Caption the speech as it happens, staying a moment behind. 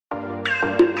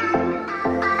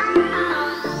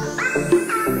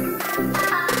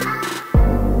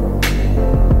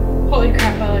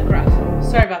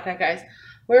Sorry about that, guys.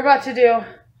 We're about to do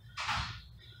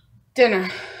dinner.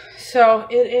 So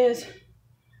it is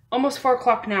almost 4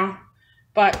 o'clock now,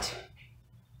 but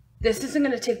this isn't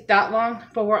going to take that long,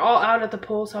 but we're all out at the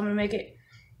pool, so I'm going to make it,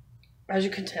 as you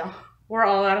can tell, we're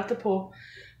all out at the pool.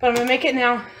 But I'm going to make it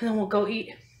now, and then we'll go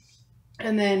eat,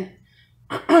 and then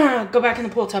go back in the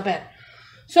pool till bed.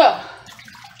 So,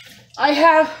 I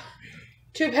have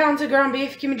 2 pounds of ground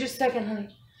beef. Give me just a second, honey.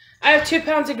 I have 2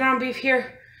 pounds of ground beef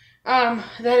here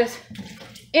that is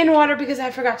in water because I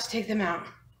forgot to take them out.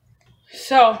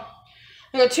 So,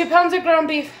 I got 2 pounds of ground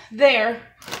beef there.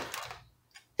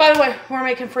 By the way, we're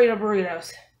making Frito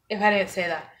burritos, if I didn't say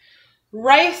that.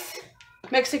 Rice,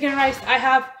 Mexican rice. I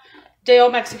have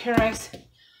day-old Mexican rice.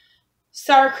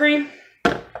 Sour cream.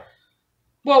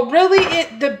 Well, really,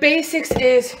 the basics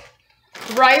is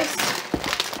rice,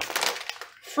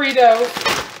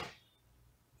 Fritos,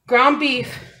 ground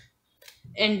beef,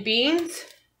 and beans,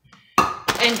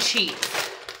 and cheese.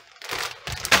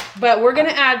 But we're going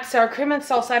to add sour cream and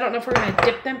salsa. I don't know if we're going to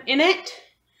dip them in it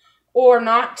or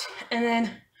not. And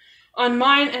then on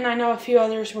mine, and I know a few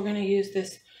others, we're going to use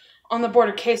this on the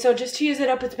border queso just to use it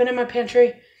up. It's been in my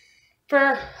pantry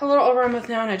for a little over a month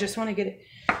now, and I just want to get it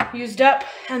used up.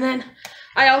 And then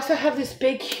I also have this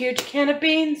big, huge can of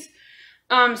beans.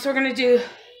 So we're going to do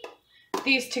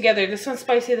these together. This one's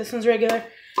spicy, this one's regular.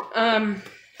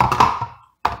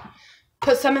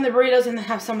 Put some in the burritos and then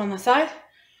have some on the side.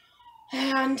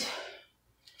 And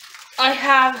I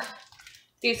have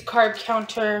these carb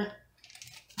counter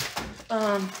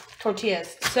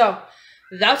tortillas. So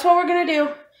that's what we're going to do.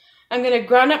 I'm going to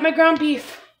ground up my ground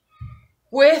beef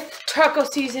with taco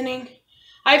seasoning.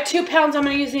 I have 2 pounds. I'm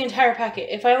going to use the entire packet.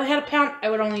 If I only had a pound, I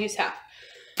would only use half.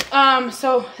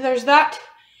 So there's that.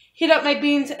 Heat up my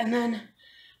beans, and then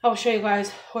I will show you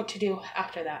guys what to do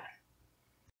after that.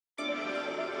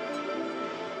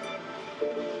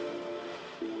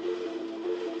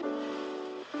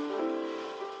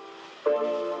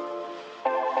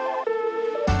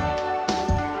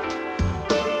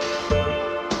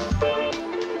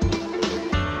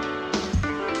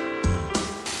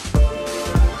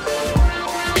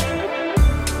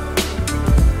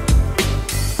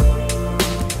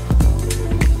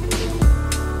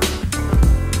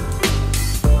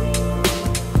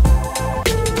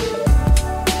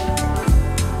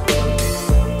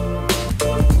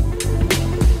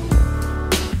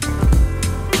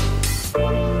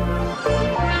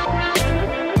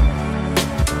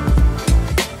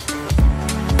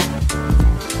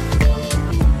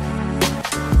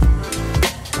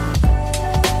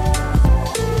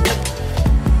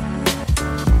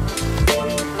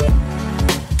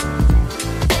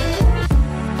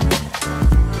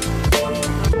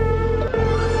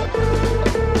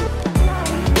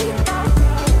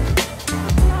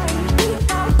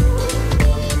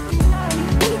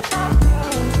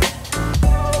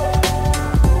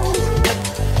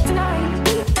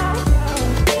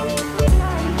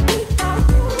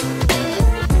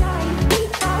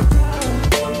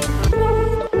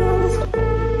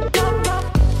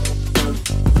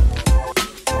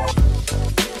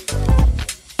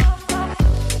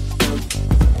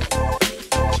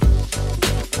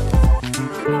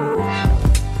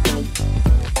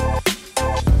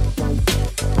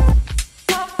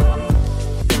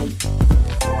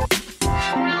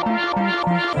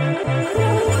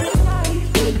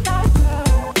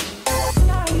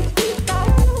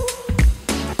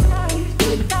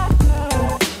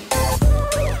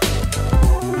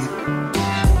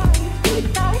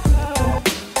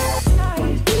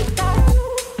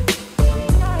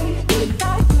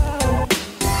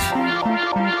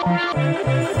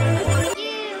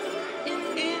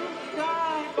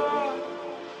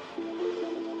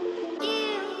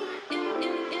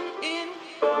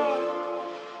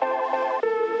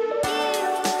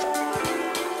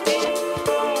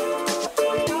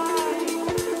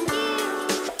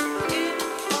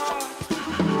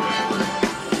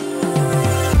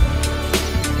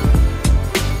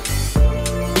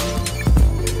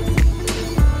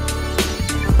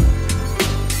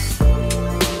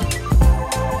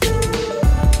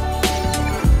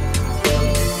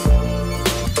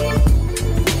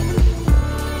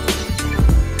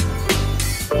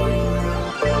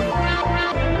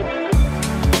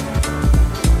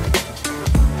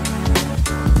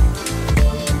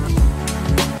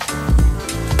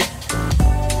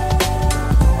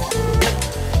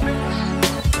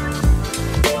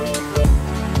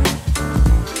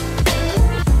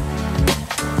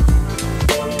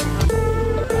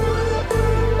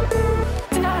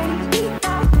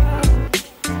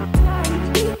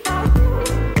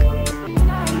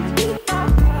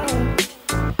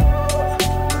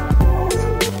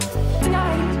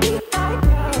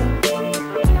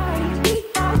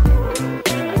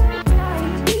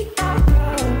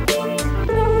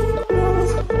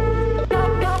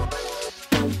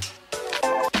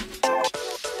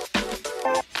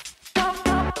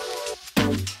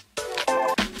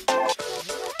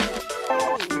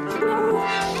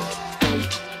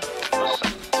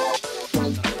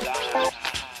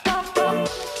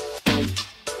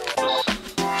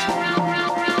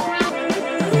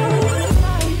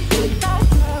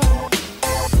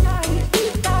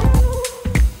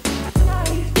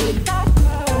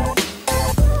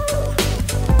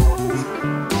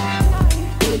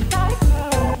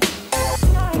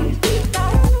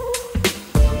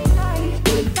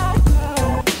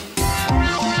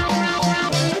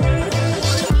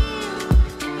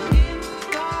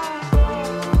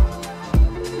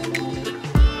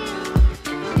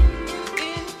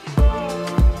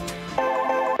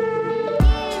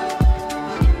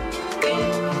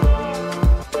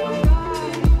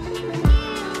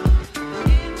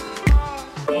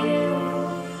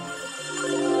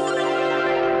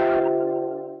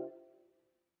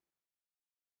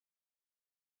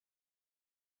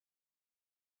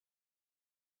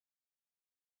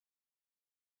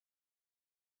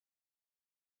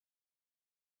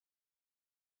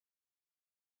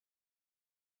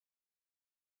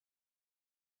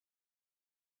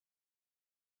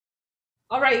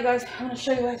 Alright, you guys, I'm going to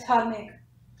show you guys how to make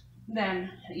them.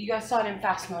 You guys saw it in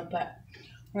fast mode, but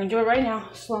we're going to do it right now,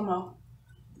 slow-mo.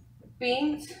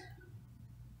 Beans.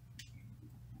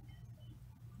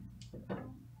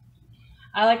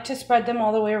 I like to spread them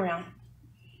all the way around.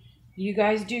 You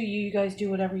guys do you. You guys do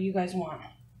whatever you guys want.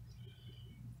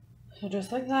 So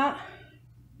just like that.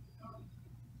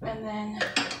 And then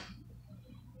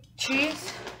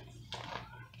cheese.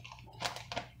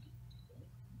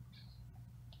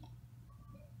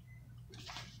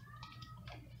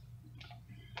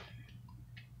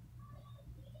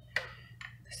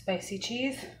 Spicy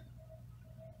cheese.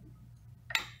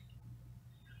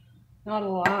 Not a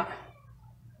lot.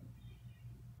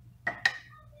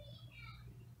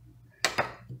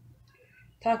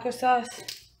 Taco sauce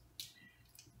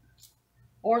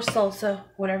or salsa,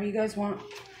 whatever you guys want.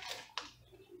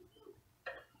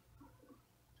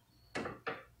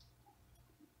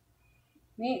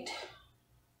 Meat.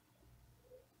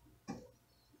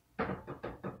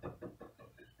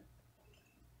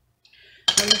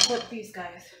 Let me flip these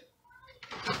guys.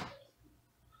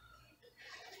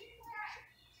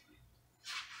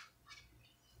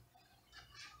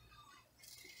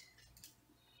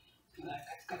 That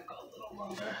guy's gonna go a little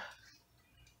longer.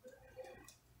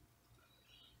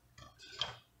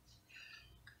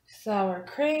 Sour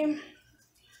cream.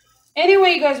 Any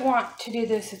way you guys want to do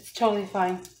this, it's totally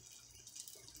fine.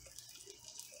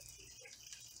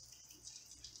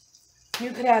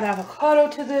 You could add avocado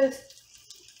to this.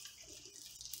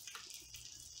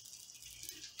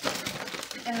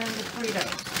 And then the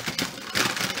Fritos.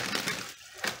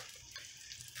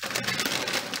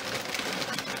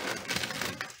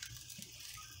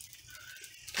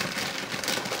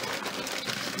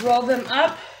 Roll them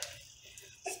up,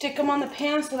 stick them on the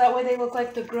pan so that way they look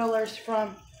like the grillers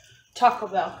from Taco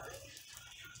Bell.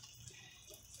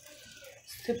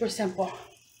 Super simple.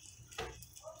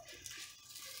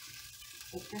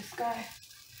 With this guy.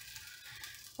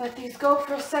 Let these go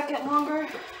for a second longer,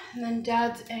 and then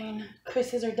Dad's and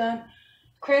Chris's are done.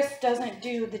 Chris doesn't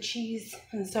do the cheese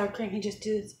and sour cream, he just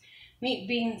does meat,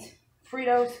 beans,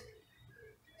 Fritos.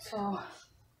 So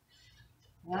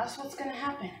that's what's gonna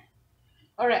happen.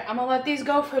 Alright, I'm gonna let these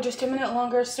go for just a minute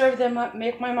longer, serve them up,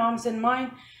 make my mom's and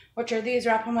mine, which are these,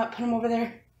 wrap them up, put them over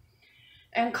there,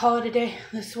 and call it a day.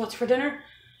 This is what's for dinner,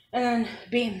 and then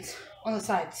beans on the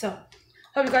side. So,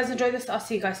 hope you guys enjoyed this. I'll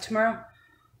see you guys tomorrow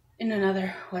in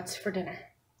another What's for Dinner.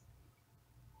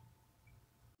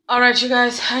 Alright, you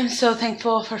guys, I'm so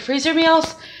thankful for freezer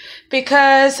meals,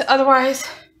 because otherwise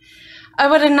I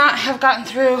would not have gotten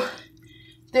through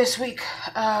this week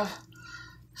of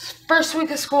first week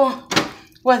of school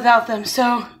without them.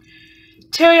 So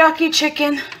teriyaki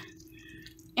chicken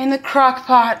in the crock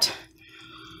pot,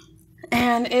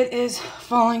 and it is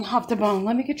falling off the bone.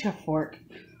 Let me get you a fork.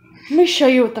 Let me show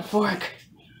you with the fork.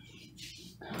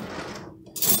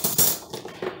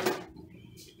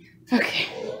 Okay,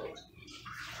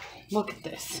 look at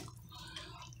this.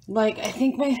 Like, I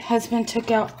think my husband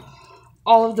took out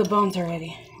all of the bones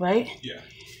already, right?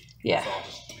 Yeah.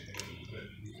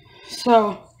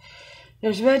 So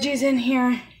there's veggies in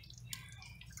here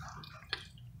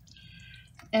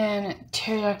and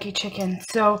teriyaki chicken.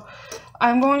 So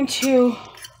I'm going to,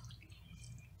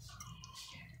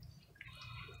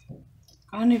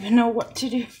 I don't even know what to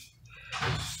do.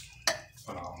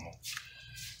 Phenomenal.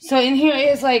 So in here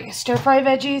is like stir fry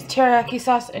veggies, teriyaki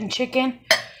sauce, and chicken.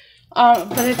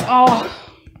 But it's all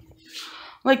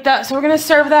like that. So we're going to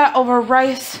serve that over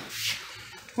rice,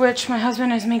 which my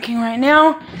husband is making right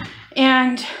now.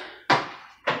 And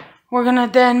we're going to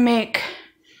then make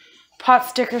pot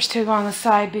stickers to go on the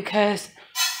side, because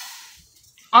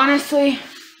honestly,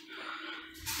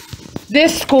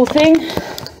 this school thing,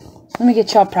 let me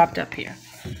get y'all propped up here.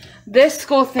 This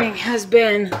school thing has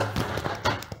been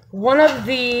one of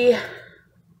the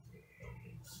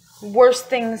worst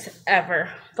things ever.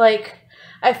 Like,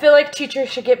 I feel like teachers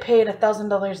should get paid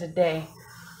 $1,000 a day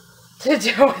to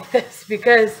deal with this,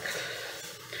 because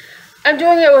I'm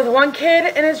doing it with one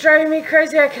kid and it's driving me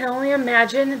crazy. I can only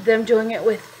imagine them doing it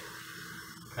with,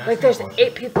 like, there's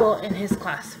 8 people in his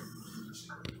class.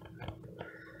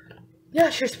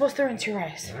 Yes, you're supposed to rinse your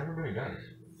rice. Everybody does.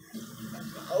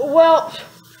 Well,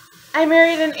 I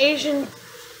married an Asian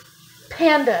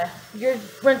panda. You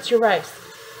rinse your rice.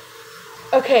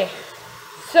 Okay,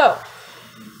 so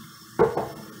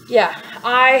yeah,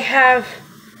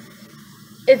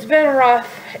 it's been rough,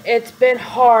 it's been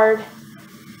hard,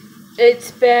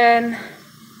 it's been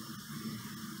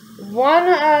one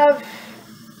of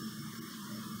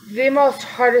the most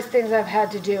hardest things I've had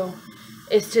to do,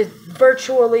 is to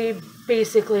virtually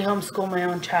basically homeschool my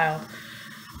own child.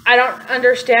 I don't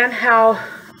understand how,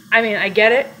 I mean, I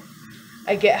get it.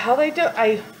 I get how they do it.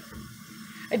 I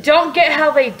don't get how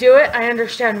they do it. I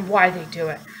understand why they do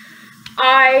it.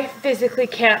 I physically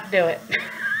can't do it.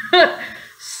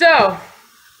 So,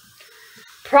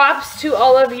 props to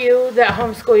all of you that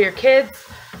homeschool your kids.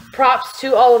 Props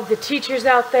to all of the teachers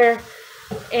out there.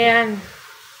 And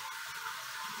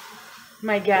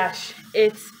my gosh,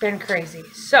 it's been crazy.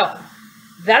 So,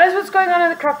 that is what's going on in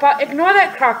the crock pot. Ignore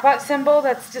that crock pot symbol.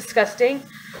 That's disgusting.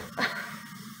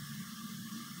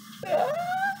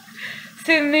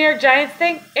 See the New York Giants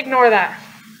thing? Ignore that.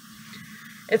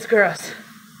 It's gross.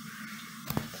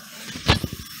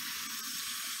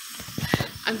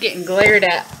 I'm getting glared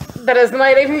at. That is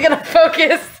not even going to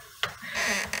focus.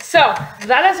 So,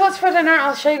 that is what's for dinner.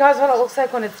 I'll show you guys what it looks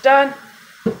like when it's done.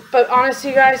 But honestly,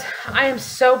 you guys, I am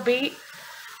so beat.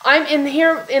 I'm in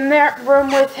that room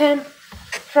with him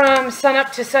from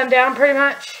sunup to sundown, pretty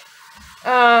much.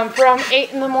 From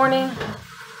 8 in the morning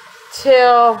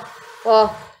till,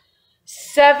 well,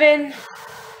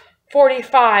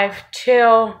 7:45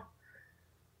 till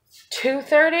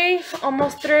 2:30,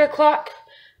 almost 3 o'clock,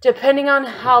 depending on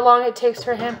how long it takes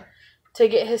for him to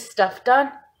get his stuff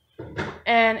done.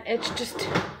 And it's just...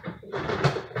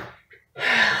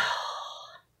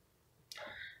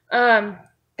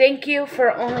 thank you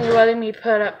for only letting me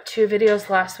put up 2 videos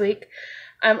last week.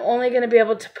 I'm only going to be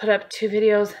able to put up 2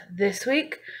 videos this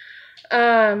week.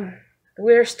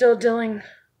 We're still dealing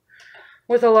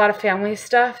with a lot of family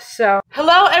stuff. So,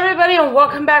 hello everybody and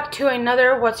welcome back to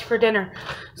another What's for Dinner.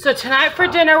 So tonight for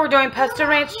dinner we're doing pesto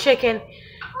ranch chicken.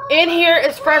 In here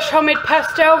is fresh homemade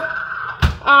pesto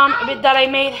that I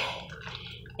made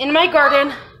in my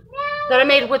garden, that I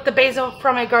made with the basil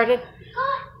from my garden.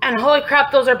 And holy crap,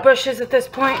 those are bushes at this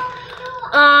point.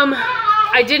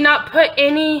 I did not put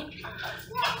any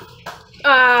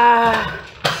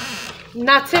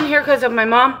nuts in here because of my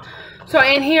mom. So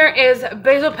in here is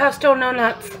basil pesto, no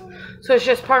nuts. So it's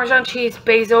just Parmesan cheese,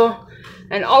 basil,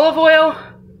 and olive oil,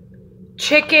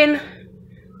 chicken,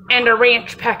 and a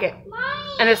ranch packet.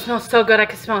 And it smells so good, I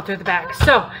can smell it through the bag.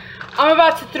 So I'm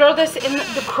about to throw this in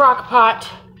the crock pot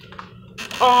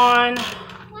on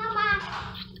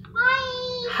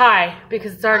high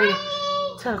because it's already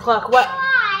 10 o'clock. What?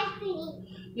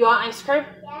 You want ice cream?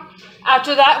 Yeah.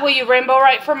 After that, will you rainbow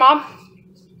write for mom?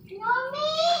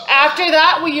 After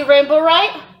that, will you rainbow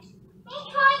write?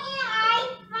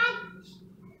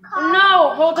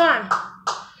 No, hold on.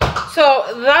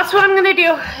 So that's what I'm going to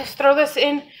do, is throw this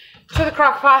in to the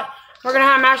crock pot. We're going to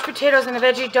have mashed potatoes and a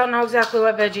veggie. Don't know exactly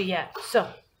what veggie yet. So,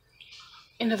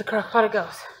 into the crock pot it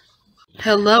goes.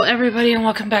 Hello everybody and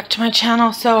welcome back to my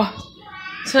channel. So,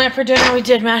 tonight for dinner we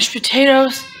did mashed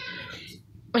potatoes.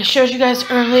 I showed you guys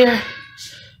earlier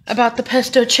about the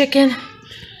pesto chicken.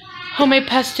 Homemade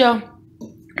pesto.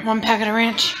 1 packet of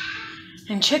ranch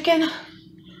and chicken.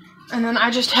 And then I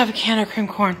just have a can of cream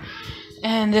corn.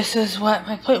 And this is what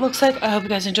my plate looks like. I hope you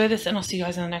guys enjoy this and I'll see you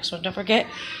guys in the next one. Don't forget,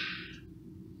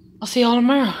 I'll see y'all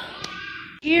tomorrow.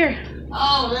 Here.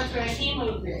 Oh, that's right. He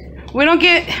moved it. We don't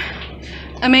get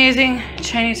amazing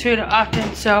Chinese food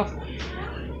often, so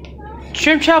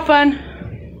shrimp chow fun.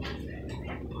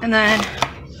 And then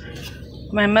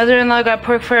my mother-in-law got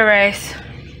pork fried rice,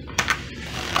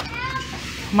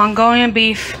 Mongolian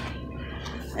beef,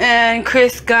 and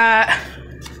Chris got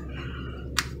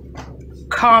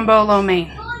combo lo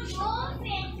mein.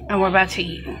 And we're about to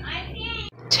eat.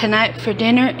 Tonight for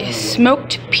dinner is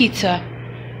smoked pizza.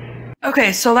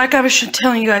 Okay, so like I was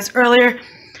telling you guys earlier,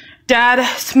 Dad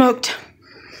smoked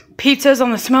pizzas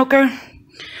on the smoker.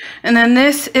 And then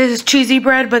this is cheesy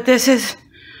bread, but this is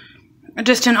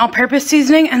just an all-purpose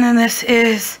seasoning. And then this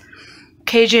is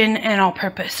Cajun and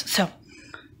all-purpose. So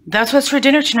that's what's for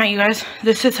dinner tonight, you guys.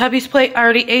 This is hubby's plate. I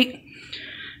already ate.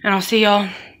 And I'll see y'all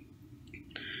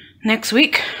next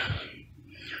week.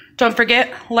 Don't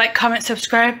forget, like, comment,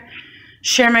 subscribe.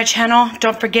 Share my channel.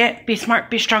 Don't forget, be smart,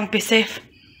 be strong, be safe.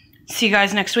 See you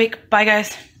guys next week. Bye,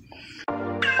 guys.